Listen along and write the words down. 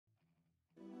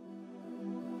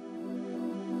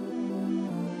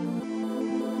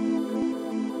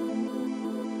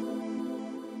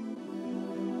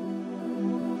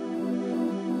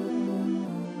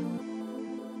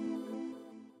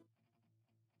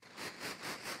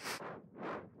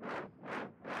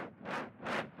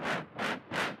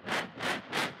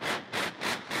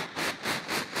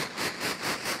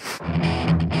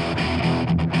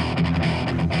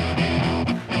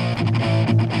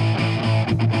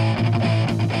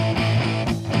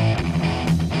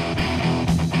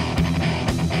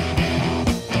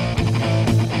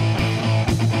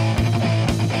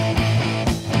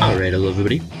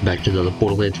back to another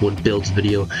Borderlands 1 builds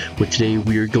video, where today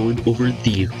we are going over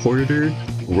the Hoarder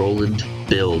Roland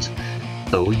build.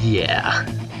 Oh yeah.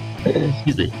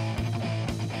 Excuse me.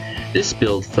 This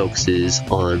build focuses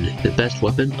on the best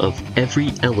weapon of every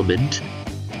element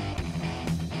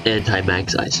and high mag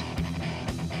size.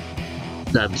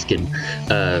 No, I'm just kidding.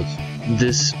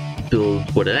 This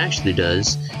build, what it actually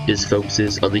does is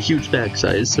focuses on the huge mag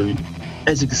size. So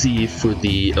as you can see, for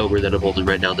the ogre that I'm holding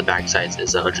right now, the mag size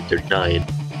is 139.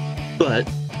 But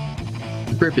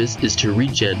the purpose is to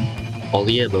regen all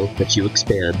the ammo that you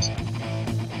expand.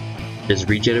 Just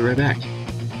regen it right back.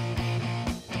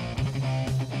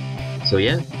 So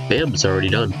yeah, bam, it's already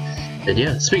done. And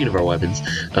yeah, speaking of our weapons,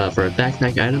 for our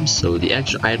backpack items, so the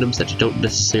extra items that you don't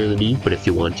necessarily need, but if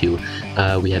you want to,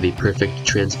 we have a perfect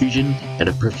transfusion and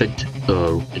a perfect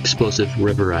explosive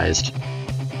rubberized.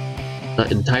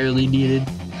 Not entirely needed,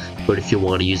 but if you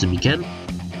want to use them, you can.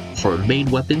 For our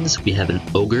main weapons, we have an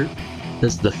ogre.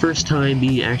 This is the first time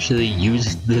me actually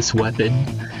used this weapon.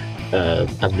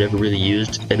 I've never really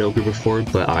used an ogre before,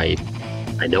 but I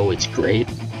know it's great.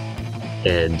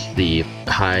 And the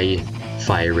high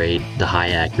fire rate, the high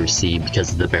accuracy,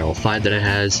 because of the barrel 5 that it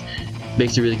has,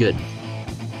 makes it really good.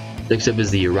 Next up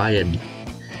is the regen.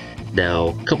 Now,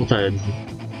 a couple times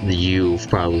you've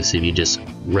probably seen me just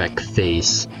wreck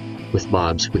face with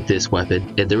mobs with this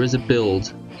weapon, and there is a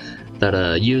build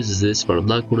that uses this, but I'm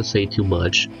not going to say too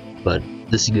much, but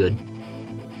this is good.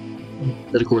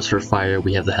 Then of course for fire,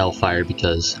 we have the Hellfire,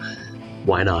 because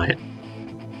why not?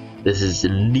 This is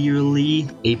nearly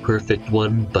a perfect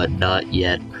one, but not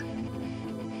yet.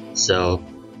 So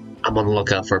I'm on the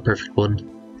lookout for a perfect one.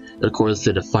 And of course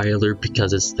the Defiler,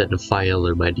 because it's the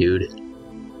Defiler, my dude.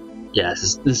 Yeah,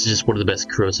 this is just one of the best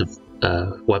corrosive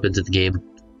weapons in the game.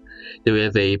 Then we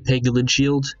have a Pangolin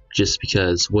shield, just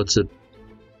because what's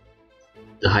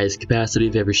the highest capacity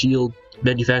of every shield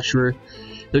manufacturer.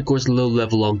 And of course, a low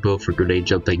level longbow for grenade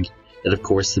jumping. And of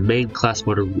course, the main class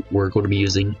model we're going to be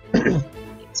using,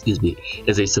 excuse me,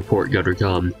 is a support gunner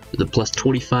com with a plus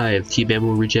 25 team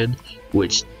ammo regen,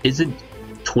 which isn't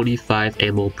 25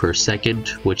 ammo per second,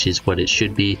 which is what it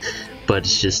should be, but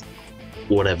it's just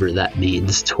whatever that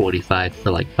means, 25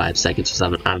 for like 5 seconds or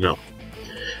something, I don't know.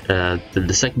 Then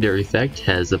the secondary effect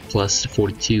has a plus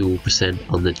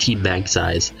 42% on the team mag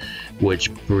size,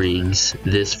 which brings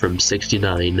this from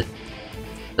 69,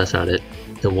 that's not it,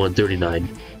 to 139.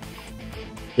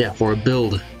 Yeah, for a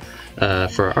build,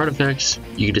 for our artifacts,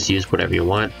 you can just use whatever you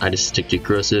want. I just stick to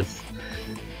corrosive.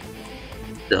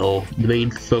 Now, the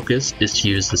main focus is to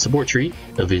use the support tree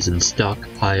of using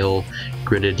stockpile,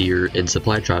 grenadier, and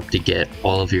supply drop to get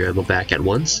all of your ammo back at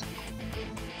once.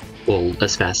 Well,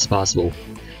 as fast as possible.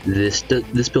 This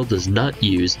build does not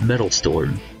use Metal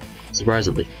Storm,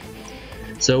 surprisingly.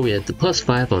 So we have the plus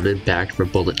 5 on impact for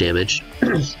bullet damage,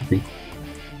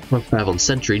 plus 5 on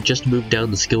sentry just to move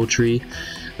down the skill tree,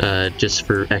 just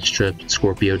for extra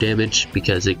Scorpio damage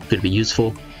because it could be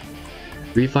useful.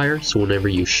 Refire, so whenever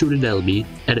you shoot an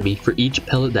enemy for each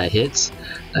pellet that hits,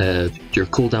 your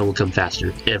cooldown will come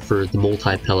faster. And for the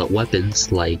multi-pellet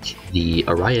weapons like the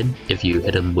regen, if you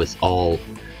hit them with all,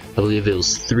 I believe it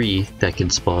was 3 that can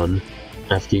spawn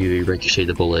after you ricochet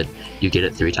the bullet, you get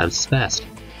it 3 times as fast.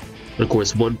 And of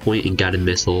course, 1 point in guided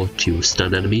missile to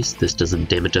stun enemies. This doesn't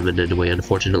damage them in any way,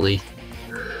 unfortunately.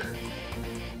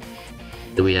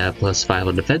 Then we have plus 5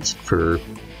 on defense for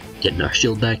getting our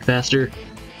shield back faster.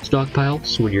 Stockpile,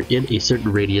 so when you're in a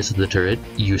certain radius of the turret,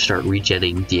 you start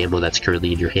regenning the ammo that's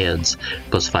currently in your hands,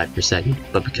 plus 5 per second.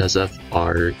 But because of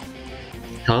our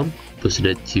com, boosting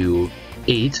it to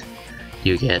 8,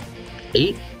 you get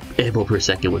 8 ammo per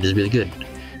second, which is really good.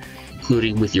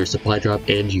 Including with your supply drop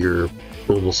and your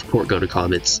normal support gunner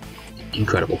com, it's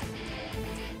incredible.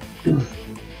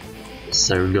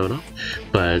 Siren going off.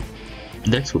 But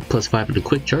next, with plus 5 in a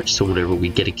quick charge, so whenever we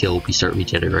get a kill, we start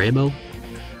regenerating our ammo.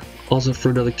 Also, for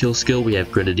another kill skill, we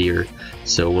have Grenadier.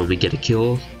 So when we get a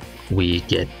kill, we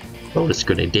get bonus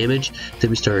grenade damage. Then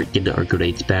we start getting our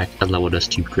grenades back, allowing us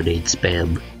to grenade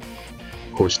spam.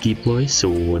 Of course, deploy, so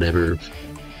whenever,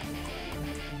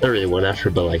 not really one after,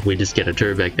 but like we just get a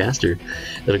turret back faster.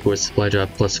 Then of course, supply drop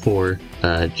plus 4,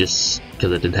 just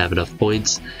because I didn't have enough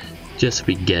points, just so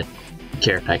we can get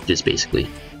care packages basically.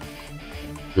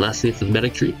 And lastly, for the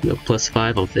medic tree, we have plus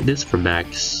 5 on fitness for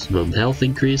maximum health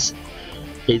increase.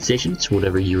 Aid stations,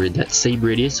 whenever you're in that same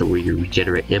radius where you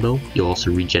regenerate ammo, you'll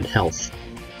also regen health.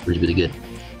 Really good.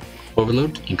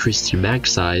 Overload increases your mag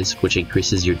size, which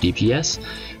increases your DPS,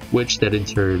 which then in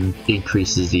turn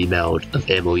increases the amount of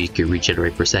ammo you can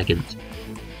regenerate per second.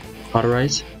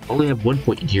 Cauterize only have 1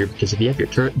 point in here because if you have your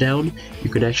turret down, you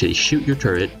can actually shoot your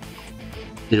turret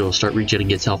it'll start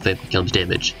regenerating its health if it becomes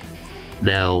damage.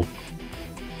 Now,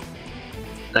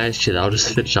 actually, I'll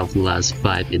just finish off the last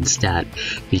 5 in stat,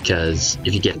 because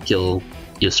if you get a kill,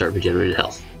 you'll start regenerating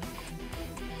health.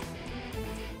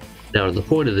 Now, the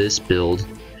point of this build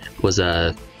was,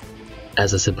 as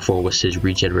I said before, was to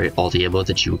regenerate all the ammo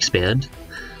that you expand,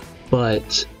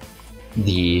 but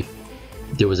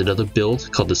there was another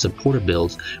build called the supporter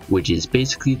build, which is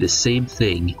basically the same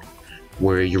thing,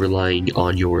 where you're relying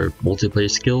on your multiplayer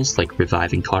skills like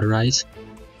revive and cauterize,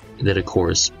 and then of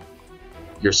course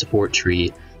your support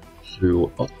tree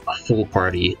through a full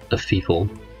party of people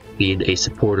being a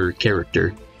supporter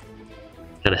character,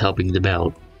 kind of helping them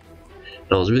out.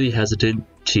 And I was really hesitant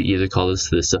to either call this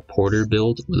the supporter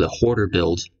build or the hoarder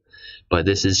build, but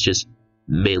this is just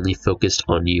mainly focused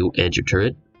on you and your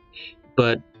turret.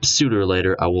 But sooner or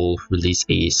later I will release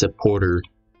a supporter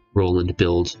Roland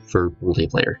build for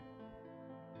multiplayer.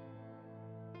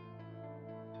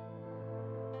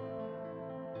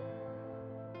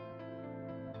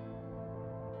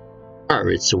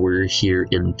 Alright, so we're here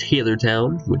in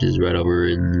Taylortown, which is right over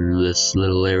in this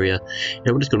little area,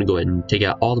 and we're just going to go ahead and take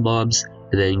out all the mobs,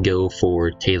 and then go for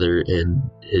Taylor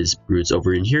and his brutes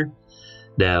over in here.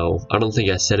 Now, I don't think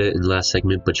I said it in the last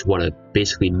segment, but you want to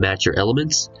basically match your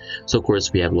elements. So of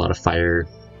course we have a lot of fire,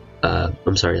 a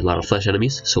lot of flesh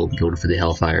enemies, so we'll be going for the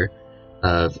hellfire.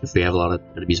 If we have a lot of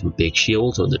enemies with big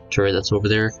shields or the turret that's over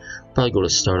there, probably going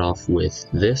to start off with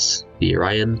this, the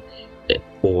Orion,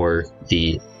 or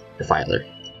the Defiler.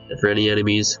 And for any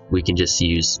enemies, we can just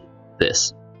use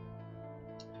this.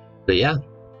 But yeah,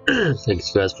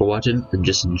 thanks guys for watching, and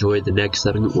just enjoy the next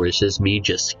segment where it's just me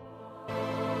just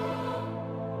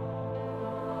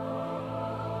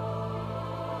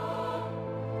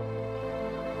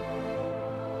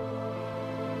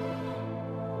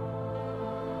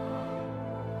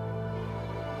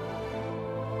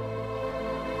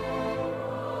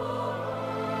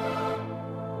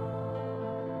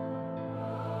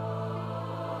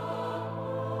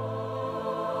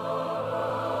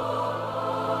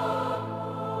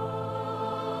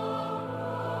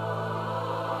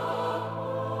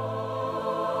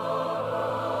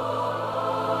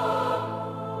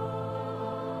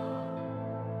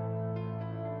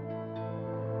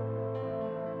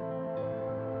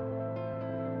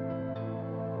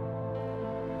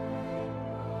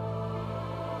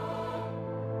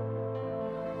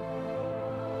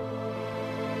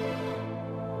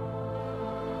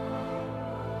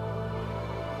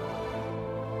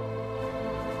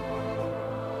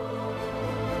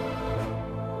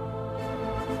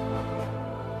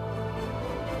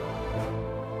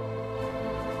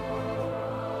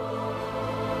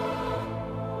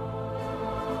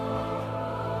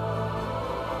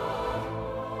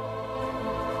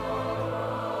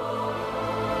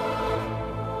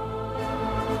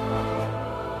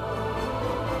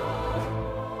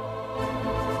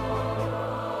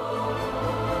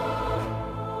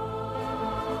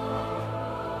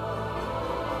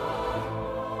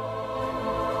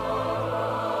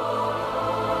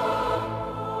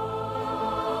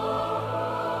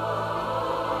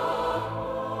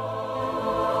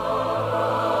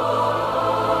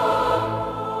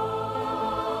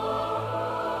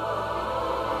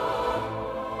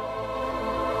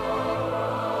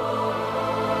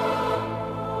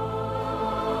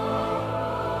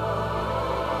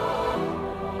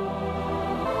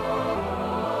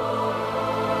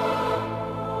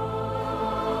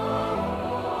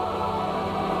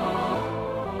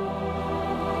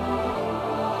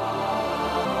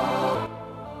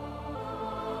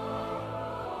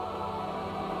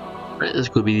Alright, this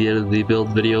could be the end of the build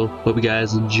video. Hope you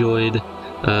guys enjoyed.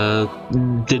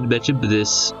 Didn't mention, but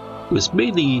this was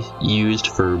mainly used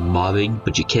for mobbing,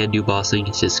 but you can do bossing.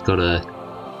 It's just gonna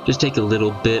take a little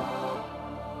bit.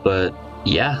 But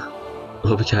yeah,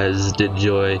 hope you guys did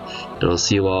enjoy, and I'll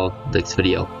see you all next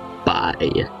video.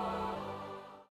 Bye.